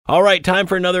All right, time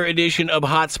for another edition of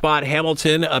Hotspot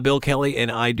Hamilton. Bill Kelly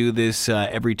and I do this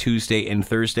every Tuesday and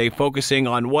Thursday, focusing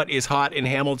on what is hot in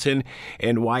Hamilton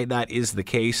and why that is the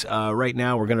case. Right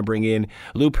now, we're going to bring in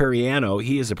Lou Periano.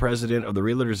 He is the president of the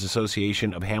Realtors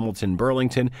Association of Hamilton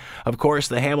Burlington. Of course,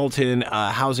 the Hamilton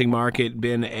housing market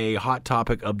been a hot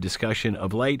topic of discussion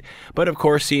of late, but of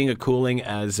course, seeing a cooling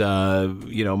as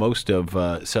most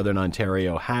of Southern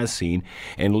Ontario has seen.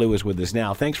 And Lou is with us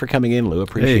now. Thanks for coming in, Lou.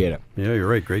 Appreciate it. Yeah, you're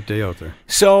right. Great day out there.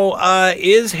 So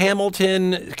is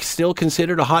Hamilton still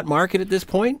considered a hot market at this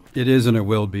point? It is, and it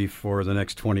will be for the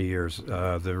next 20 years.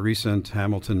 The recent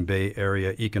Hamilton Bay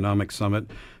Area Economic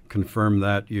Summit confirmed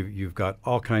that. You've got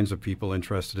all kinds of people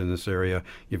interested in this area.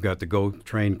 You've got the GO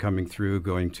train coming through,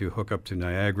 going to hook up to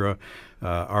Niagara.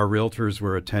 Our realtors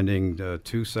were attending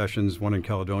 2 sessions, one in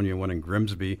Caledonia, one in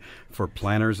Grimsby, for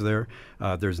planners there.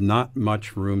 There's not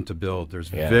much room to build. There's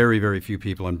very, very few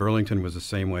people, and Burlington was the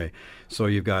same way. So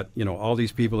you've got, all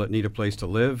these people that need a place to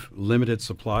live, limited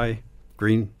supply,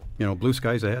 green, blue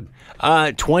skies ahead.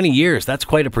 20 years, that's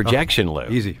quite a projection, Lou.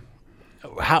 Easy.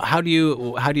 How do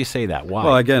you say that? Why?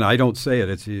 Well, again, I don't say it.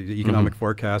 It's the economic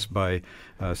forecast by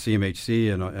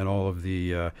CMHC and all of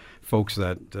the folks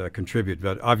that contribute.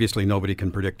 But obviously, nobody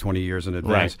can predict 20 years in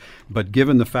advance. Right. But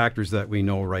given the factors that we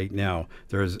know right now,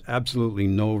 there is absolutely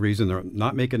no reason. They're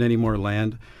not making any more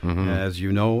land, as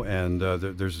you know, and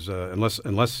there's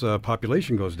unless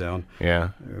population goes down,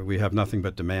 we have nothing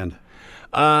but demand.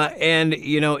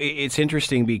 It's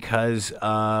interesting because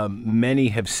many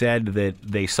have said that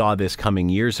they saw this coming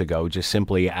years ago, just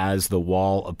simply as the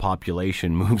wall of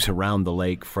population moves around the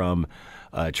lake from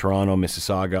Toronto,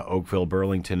 Mississauga, Oakville,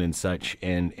 Burlington, and such,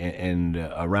 and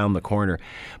around the corner.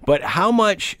 But how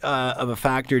much of a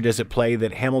factor does it play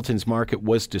that Hamilton's market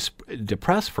was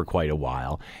depressed for quite a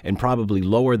while and probably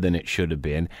lower than it should have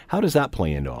been? How does that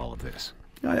play into all of this?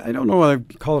 I don't know what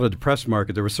I'd call it a depressed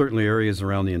market. There were certainly areas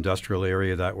around the industrial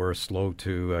area that were slow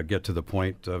to get to the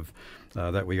point of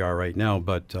that we are right now.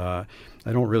 But I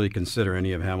don't really consider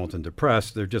any of Hamilton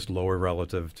depressed. They're just lower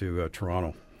relative to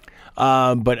Toronto.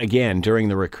 But again, during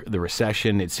the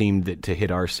recession, it seemed to hit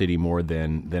our city more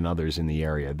than others in the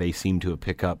area. They seem to have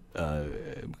picked up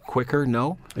quicker,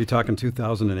 no? Are you talking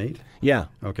 2008? Yeah.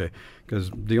 Okay, because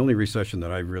the only recession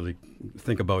that I really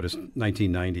think about is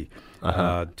 1990.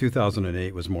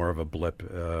 2008 was more of a blip.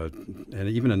 And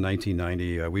even in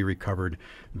 1990, we recovered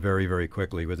very, very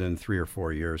quickly within 3 or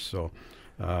 4 years. So,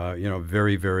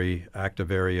 very, very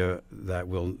active area that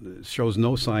shows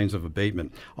no signs of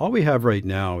abatement. All we have right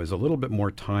now is a little bit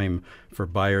more time for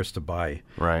buyers to buy.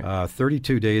 Right.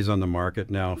 32 days on the market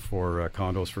now for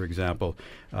condos, for example.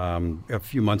 A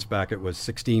few months back, it was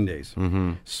 16 days.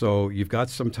 So you've got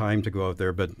some time to go out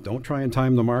there, but don't try and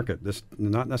time the market. This is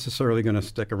not necessarily going to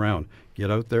stick around.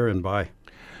 Get out there and buy.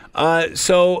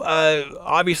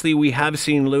 Obviously we have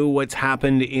seen, Lou, what's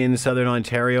happened in Southern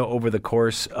Ontario over the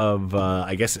course of,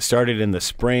 I guess it started in the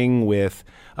spring with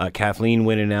Kathleen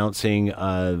Wynne announcing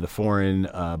the foreign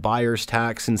buyers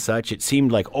tax and such. It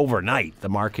seemed like overnight the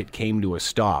market came to a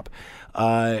stop.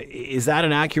 Is that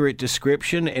an accurate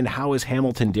description? And how is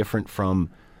Hamilton different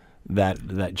from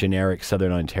that generic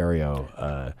Southern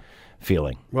Ontario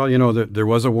feeling? Well, there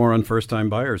was a war on first-time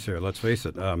buyers here, let's face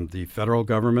it. The federal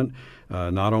government,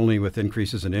 not only with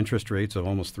increases in interest rates of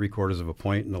almost 3/4 of a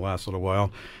point in the last little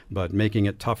while, but making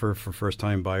it tougher for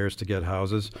first-time buyers to get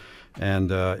houses.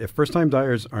 And if first-time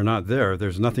buyers are not there,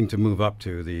 there's nothing to move up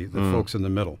to, the folks in the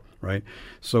middle, right?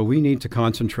 So we need to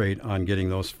concentrate on getting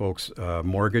those folks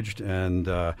mortgaged and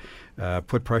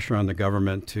put pressure on the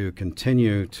government to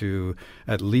continue to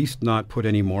at least not put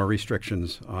any more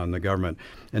restrictions on the government.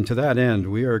 And to that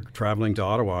end, we are traveling to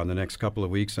Ottawa in the next couple of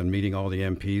weeks and meeting all the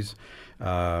MPs.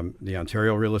 The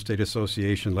Ontario Real Estate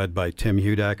Association, led by Tim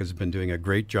Hudak, has been doing a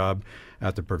great job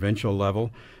at the provincial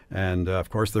level. And, of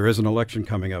course, there is an election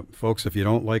coming up. Folks, if you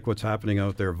don't like what's happening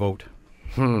out there, vote.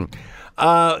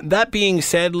 That being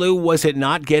said, Lou, was it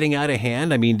not getting out of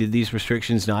hand? I mean, did these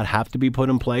restrictions not have to be put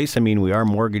in place? I mean, we are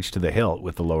mortgaged to the hilt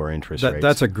with the lower interest rates.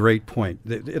 That's a great point.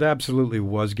 It absolutely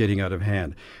was getting out of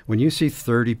hand. When you see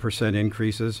 30%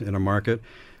 increases in a market,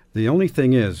 the only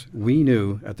thing is, we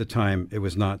knew at the time it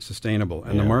was not sustainable,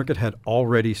 and the market had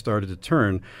already started to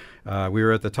turn. We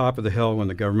were at the top of the hill when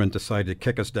the government decided to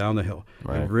kick us down the hill.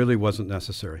 Right. It really wasn't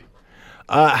necessary.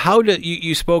 How did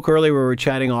you spoke earlier? We were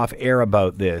chatting off air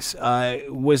about this.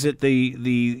 Was it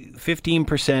the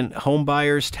 15% home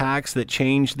buyers tax that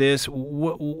changed this?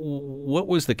 What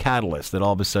was the catalyst that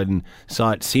all of a sudden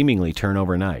saw it seemingly turn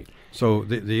overnight? So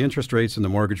the interest rates and the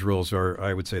mortgage rules are,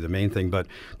 I would say, the main thing. But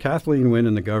Kathleen Wynne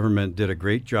and the government did a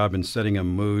great job in setting a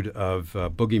mood of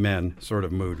boogeyman sort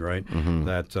of mood, right?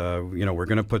 That, we're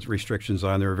going to put restrictions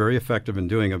on. They were very effective in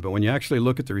doing it. But when you actually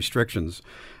look at the restrictions,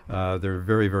 they're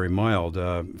very, very mild.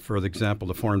 For example,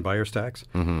 the foreign buyers tax.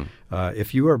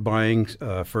 If you are buying,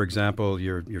 for example,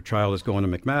 your child is going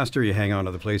to McMaster, you hang on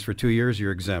to the place for 2 years,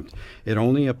 you're exempt. It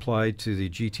only applied to the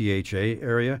GTHA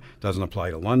area. Doesn't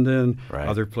apply to London,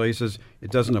 other places. It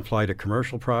doesn't apply to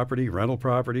commercial property, rental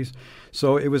properties.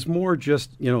 So it was more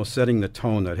just, setting the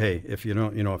tone that, hey, if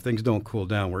if things don't cool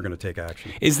down, we're going to take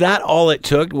action. Is that all it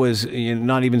took? Was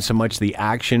not even so much the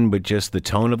action, but just the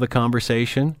tone of the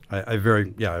conversation? I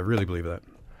really believe that.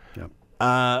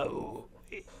 Yeah.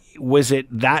 Was it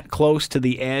that close to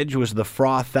the edge? Was the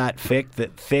froth that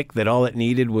thick that all it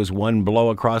needed was one blow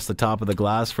across the top of the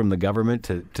glass from the government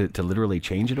to literally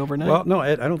change it overnight? Well, no,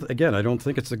 I don't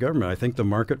think it's the government. I think the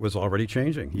market was already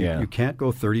changing. You can't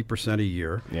go 30% a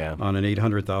year on an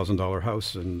 $800,000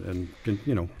 house and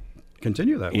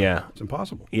continue that way. Yeah. It's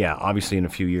impossible. Yeah, obviously in a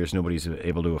few years nobody's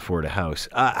able to afford a house.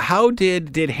 How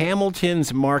did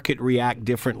Hamilton's market react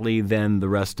differently than the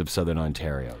rest of Southern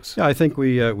Ontario's? Yeah, I think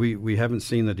we haven't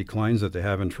seen the declines that they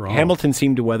have in Toronto. Hamilton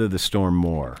seemed to weather the storm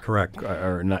more. Correct.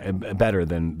 Or not, better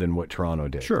than what Toronto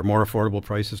did. Sure, more affordable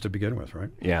prices to begin with, right?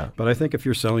 Yeah. But I think if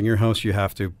you're selling your house, you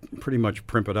have to pretty much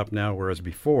primp it up now, whereas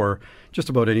before, just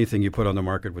about anything you put on the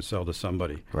market would sell to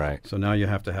somebody. Right. So now you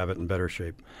have to have it in better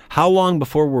shape. How long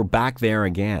before we're back there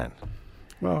again?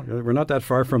 Well, we're not that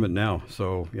far from it now.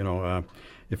 So,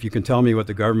 if you can tell me what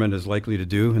the government is likely to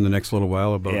do in the next little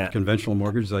while about conventional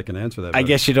mortgages, I can answer that. I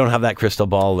guess you don't have that crystal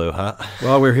ball, Lou, huh?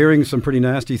 Well, we're hearing some pretty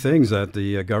nasty things that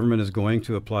the government is going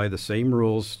to apply the same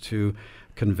rules to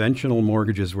conventional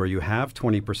mortgages where you have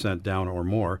 20% down or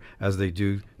more as they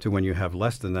do to when you have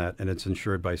less than that and it's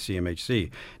insured by CMHC.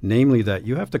 Namely that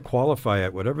you have to qualify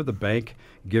at whatever the bank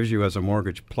gives you as a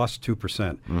mortgage plus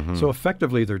 2%. So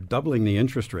effectively they're doubling the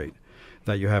interest rate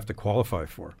that you have to qualify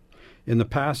for. In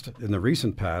the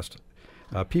recent past,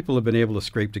 people have been able to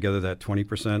scrape together that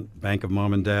 20%, bank of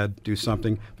mom and dad, do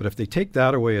something. But if they take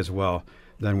that away as well,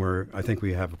 then I think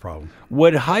we have a problem.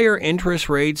 Would higher interest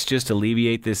rates just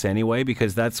alleviate this anyway?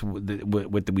 Because that's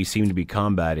what we seem to be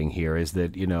combating here is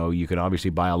that, you can obviously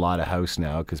buy a lot of house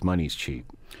now because money's cheap.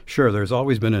 Sure. There's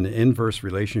always been an inverse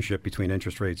relationship between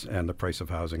interest rates and the price of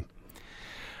housing.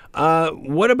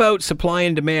 What about supply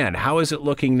and demand? How is it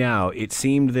looking now? It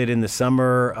seemed that in the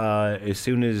summer, as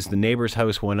soon as the neighbor's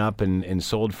house went up and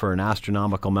sold for an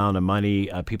astronomical amount of money,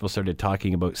 people started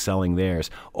talking about selling theirs.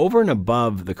 Over and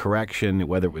above the correction,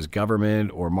 whether it was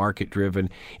government or market-driven,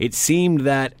 it seemed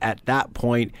that at that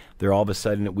point, there all of a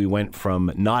sudden we went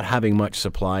from not having much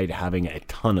supply to having a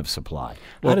ton of supply.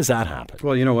 How does that happen?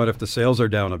 Well, you know what? If the sales are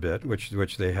down a bit,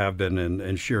 which they have been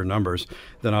in sheer numbers,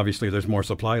 then obviously there's more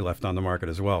supply left on the market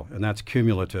as well. And that's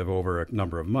cumulative over a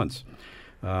number of months.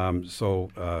 Like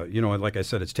I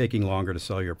said, it's taking longer to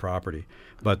sell your property,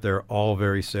 but they're all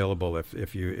very saleable if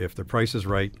the price is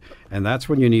right. And that's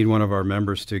when you need one of our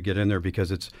members to get in there because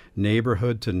it's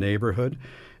neighborhood to neighborhood.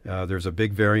 There's a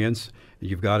big variance.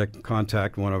 You've got to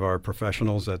contact one of our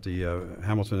professionals at the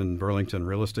Hamilton and Burlington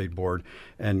Real Estate Board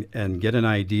and get an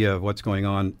idea of what's going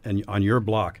on on your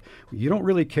block. You don't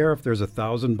really care if there's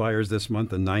 1,000 buyers this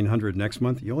month and 900 next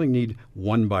month. You only need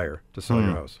one buyer to sell your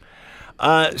house.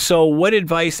 So what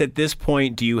advice at this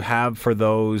point do you have for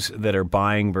those that are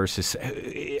buying versus,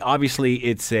 obviously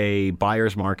it's a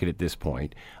buyer's market at this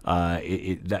point.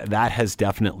 That has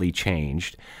definitely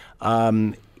changed.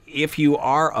 If you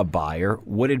are a buyer,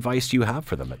 what advice do you have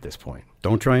for them at this point?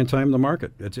 Don't try and time the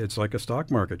market. It's like a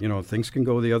stock market. Things can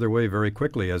go the other way very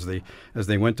quickly. As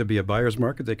they went to be a buyer's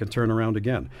market, they can turn around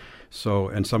again. So,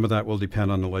 and some of that will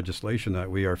depend on the legislation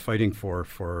that we are fighting for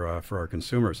our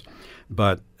consumers.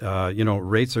 But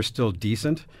rates are still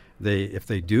decent. If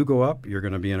they do go up, you're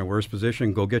going to be in a worse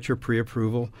position. Go get your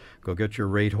pre-approval. Go get your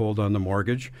rate hold on the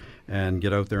mortgage, and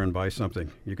get out there and buy something.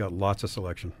 You got lots of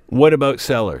selection. What about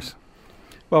sellers?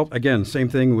 Well, again, same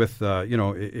thing with,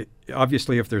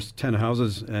 obviously if there's 10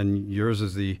 houses and yours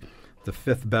is the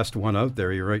fifth best one out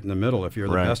there, you're right in the middle. If you're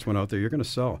the best one out there, you're going to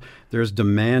sell. There's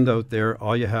demand out there.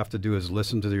 All you have to do is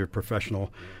listen to your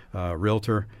professional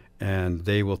realtor, and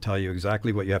they will tell you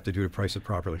exactly what you have to do to price it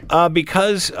properly.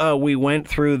 Because we went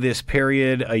through this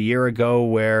period a year ago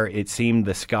where it seemed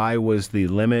the sky was the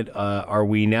limit,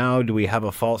 do we have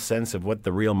a false sense of what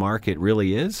the real market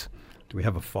really is? Do we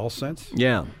have a false sense?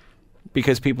 Yeah.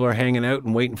 Because people are hanging out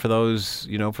and waiting for those,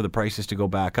 for the prices to go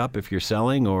back up if you're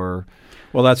selling, or...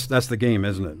 Well, that's the game,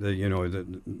 isn't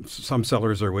it? Some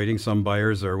sellers are waiting, some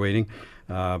buyers are waiting,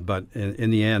 but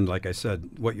in the end, like I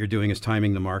said, what you're doing is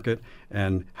timing the market.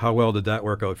 And how well did that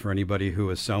work out for anybody who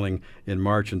was selling in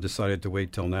March and decided to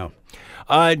wait till now?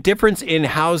 Difference in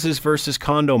houses versus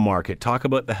condo market. Talk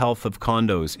about the health of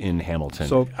condos in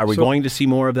Hamilton. Are we going to see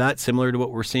more of that, similar to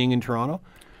what we're seeing in Toronto?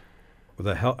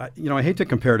 I hate to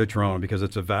compare to Toronto because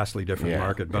it's a vastly different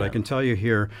market, but I can tell you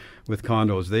here with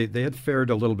condos, they had fared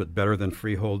a little bit better than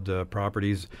freehold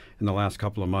properties in the last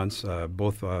couple of months,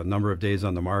 both number of days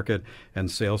on the market and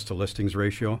sales to listings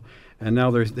ratio. And now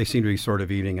they seem to be sort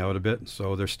of eating out a bit,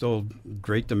 so there's still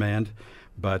great demand,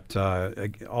 but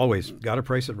always got to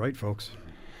price it right, folks.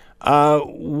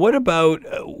 What about,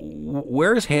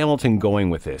 where is Hamilton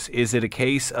going with this? Is it a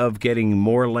case of getting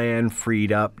more land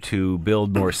freed up to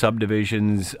build more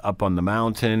subdivisions up on the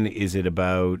mountain? Is it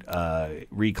about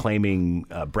reclaiming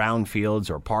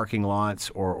brownfields or parking lots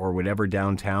or whatever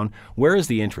downtown? Where is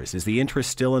the interest? Is the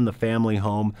interest still in the family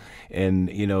home and,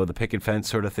 the picket fence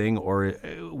sort of thing? Or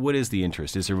what is the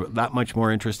interest? Is there that much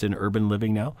more interest in urban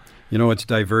living now? It's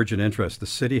divergent interest. The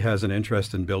city has an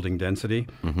interest in building density,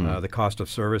 the cost of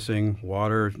servicing,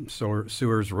 water,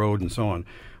 sewers, road, and so on.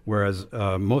 Whereas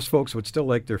most folks would still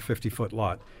like their 50-foot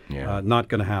lot. Not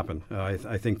going to happen.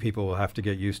 I think people will have to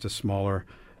get used to smaller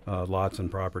lots and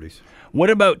properties. What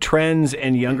about trends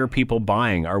and younger people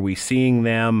buying? Are we seeing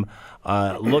them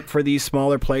look for these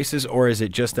smaller places, or is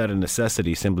it just out of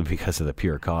necessity simply because of the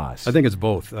pure cost? I think it's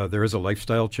both. There is a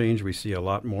lifestyle change. We see a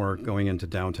lot more going into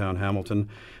downtown Hamilton,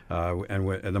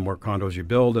 and the more condos you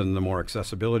build and the more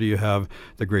accessibility you have,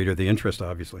 the greater the interest,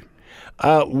 obviously.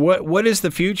 What does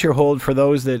the future hold for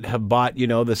those that have bought,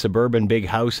 the suburban big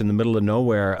house in the middle of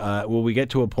nowhere? Will we get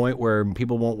to a point where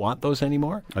people won't want those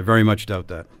anymore? I very much doubt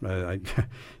that.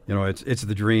 It's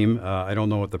the dream. I don't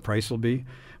know what the price will be,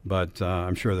 but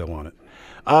I'm sure they'll want it.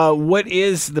 What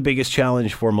is the biggest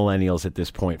challenge for millennials at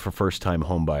this point for first-time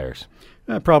home buyers?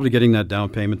 Probably getting that down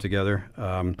payment together.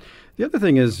 The other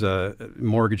thing is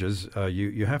mortgages.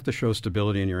 You have to show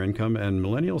stability in your income, and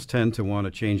millennials tend to want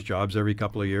to change jobs every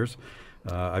couple of years.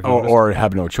 Or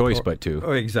have no choice but to.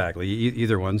 Oh, exactly,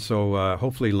 either one. So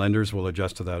hopefully lenders will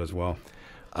adjust to that as well.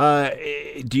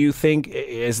 Do you think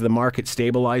as the market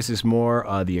stabilizes more,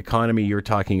 the economy, you're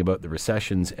talking about the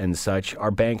recessions and such,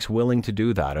 are banks willing to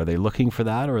do that? Are they looking for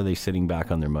that, or are they sitting back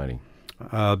on their money?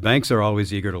 Banks are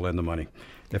always eager to lend the money.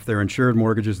 If they're insured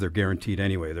mortgages, they're guaranteed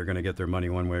anyway. They're going to get their money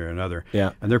one way or another.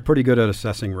 Yeah. And they're pretty good at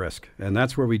assessing risk. And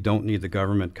that's where we don't need the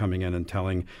government coming in and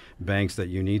telling banks that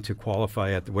you need to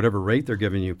qualify at whatever rate they're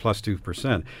giving you plus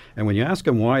 2%. And when you ask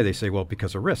them why, they say, well,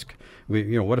 because of risk.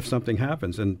 What if something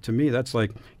happens? And to me, that's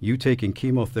like you taking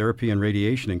chemotherapy and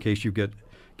radiation in case you get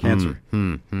cancer.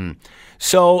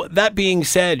 So that being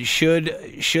said,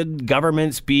 should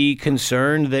governments be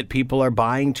concerned that people are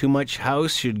buying too much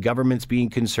house? Should governments be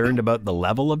concerned about the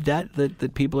level of debt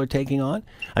that people are taking on?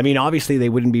 I mean, obviously they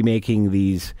wouldn't be making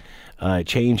these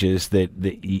changes that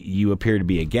you appear to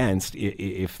be against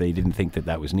if they didn't think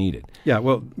that was needed. Yeah,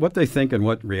 well, what they think and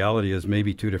what reality is may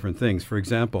be two different things. For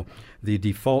example, the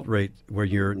default rate where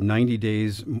you're 90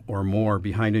 days or more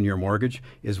behind in your mortgage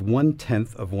is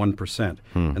 0.1% of 1%.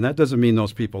 And that doesn't mean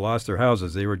those people lost their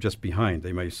houses. They were just behind.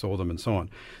 They may have sold them and so on.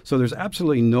 So there's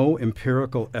absolutely no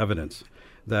empirical evidence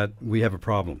that we have a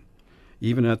problem,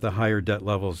 even at the higher debt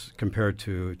levels compared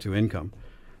to income.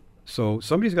 So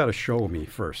somebody's got to show me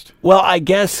first. Well, I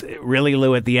guess really,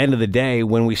 Lou, at the end of the day,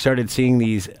 when we started seeing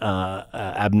these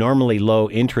abnormally low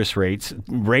interest rates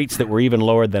that were even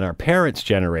lower than our parents'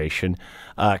 generation,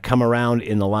 come around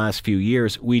in the last few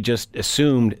years, we just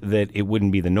assumed that it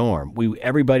wouldn't be the norm.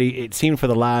 It seemed for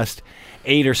the last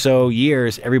 8 or so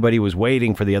years, everybody was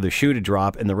waiting for the other shoe to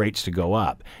drop and the rates to go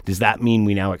up. Does that mean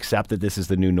we now accept that this is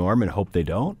the new norm and hope they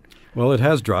don't? Well, it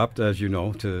has dropped, as you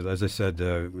know, as I said,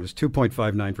 it was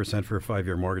 2.59% for a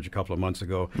 5-year mortgage a couple of months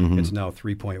ago. It's now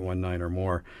 3.19 or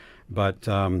more. But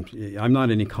I'm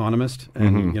not an economist,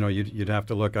 and you'd have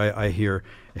to look. I hear,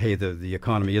 hey, the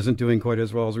economy isn't doing quite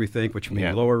as well as we think, which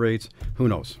means lower rates. Who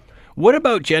knows? What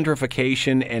about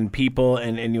gentrification and people,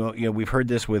 and we've heard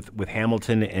this with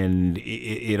Hamilton and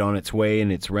it on its way and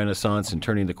its renaissance and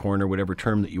turning the corner, whatever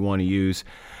term that you want to use,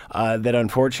 that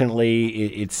unfortunately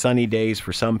it's sunny days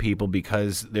for some people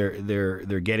because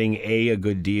they're getting a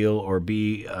good deal, or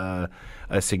B, a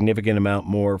significant amount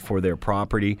more for their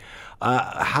property.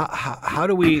 How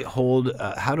do we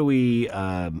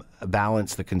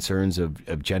balance the concerns of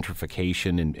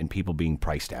gentrification and people being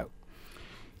priced out?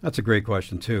 That's a great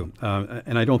question too,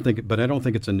 and I don't think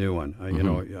it's a new one. You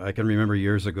know, I can remember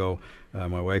years ago,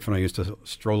 my wife and I used to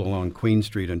stroll along Queen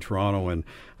Street in Toronto, and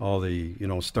all the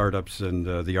startups and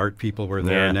the art people were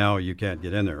there. Yeah. Now you can't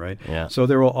get in there, right? Yeah. So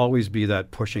there will always be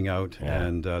that pushing out, Yeah.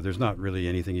 and there's not really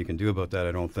anything you can do about that,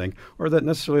 I don't think, or that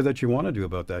necessarily that you want to do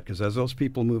about that, because as those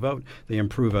people move out, they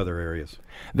improve other areas.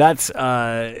 That's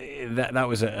that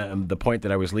was the point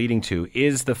that I was leading to.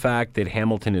 Is the fact that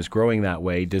Hamilton is growing that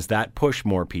way, does that push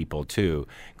more people to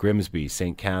Grimsby,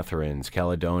 St. Catharines,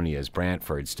 Caledonias,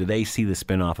 Brantfords? Do they see the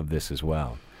spin-off of this as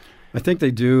well? I think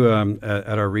they do.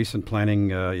 At our recent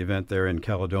planning event there in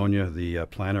Caledonia, the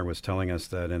planner was telling us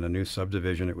that in a new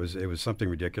subdivision, it was something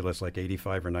ridiculous, like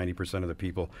 85 or 90% of the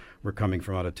people were coming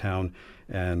from out of town.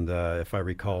 And if I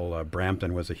recall,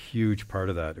 Brampton was a huge part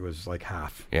of that. It was like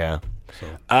half. Yeah.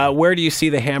 So. Where do you see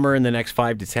the hammer in the next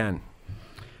 5 to 10?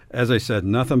 As I said,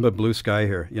 nothing but blue sky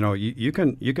here. You know, you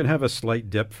can have a slight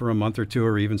dip for a month or two,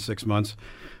 or even 6 months,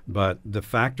 but the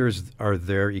factors are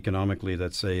there economically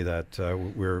that say that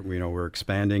we're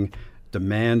expanding.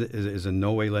 Demand is in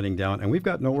no way letting down, and we've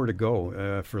got nowhere to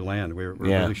go for land. We're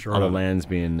really short all the on it. land's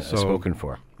being spoken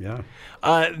for. Yeah.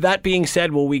 That being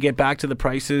said, will we get back to the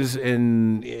prices?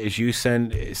 And as you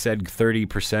said,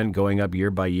 30% going up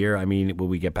year by year. I mean, will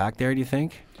we get back there? Do you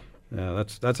think? Yeah,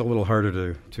 that's a little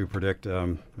harder to predict.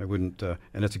 I wouldn't,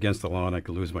 and it's against the law, and I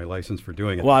could lose my license for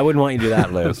doing it. Well, I wouldn't want you to do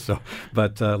that, Lou.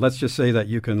 But let's just say that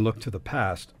you can look to the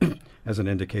past as an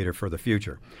indicator for the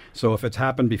future. So if it's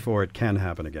happened before, it can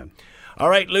happen again. All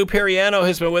right, Lou Periano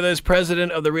has been with us,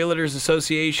 president of the Realtors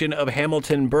Association of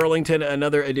Hamilton Burlington.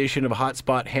 Another edition of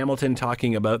Hotspot Hamilton,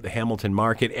 talking about the Hamilton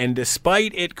market. And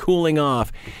despite it cooling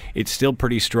off, it's still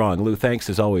pretty strong. Lou, thanks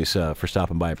as always for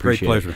stopping by. Appreciate it. Great pleasure.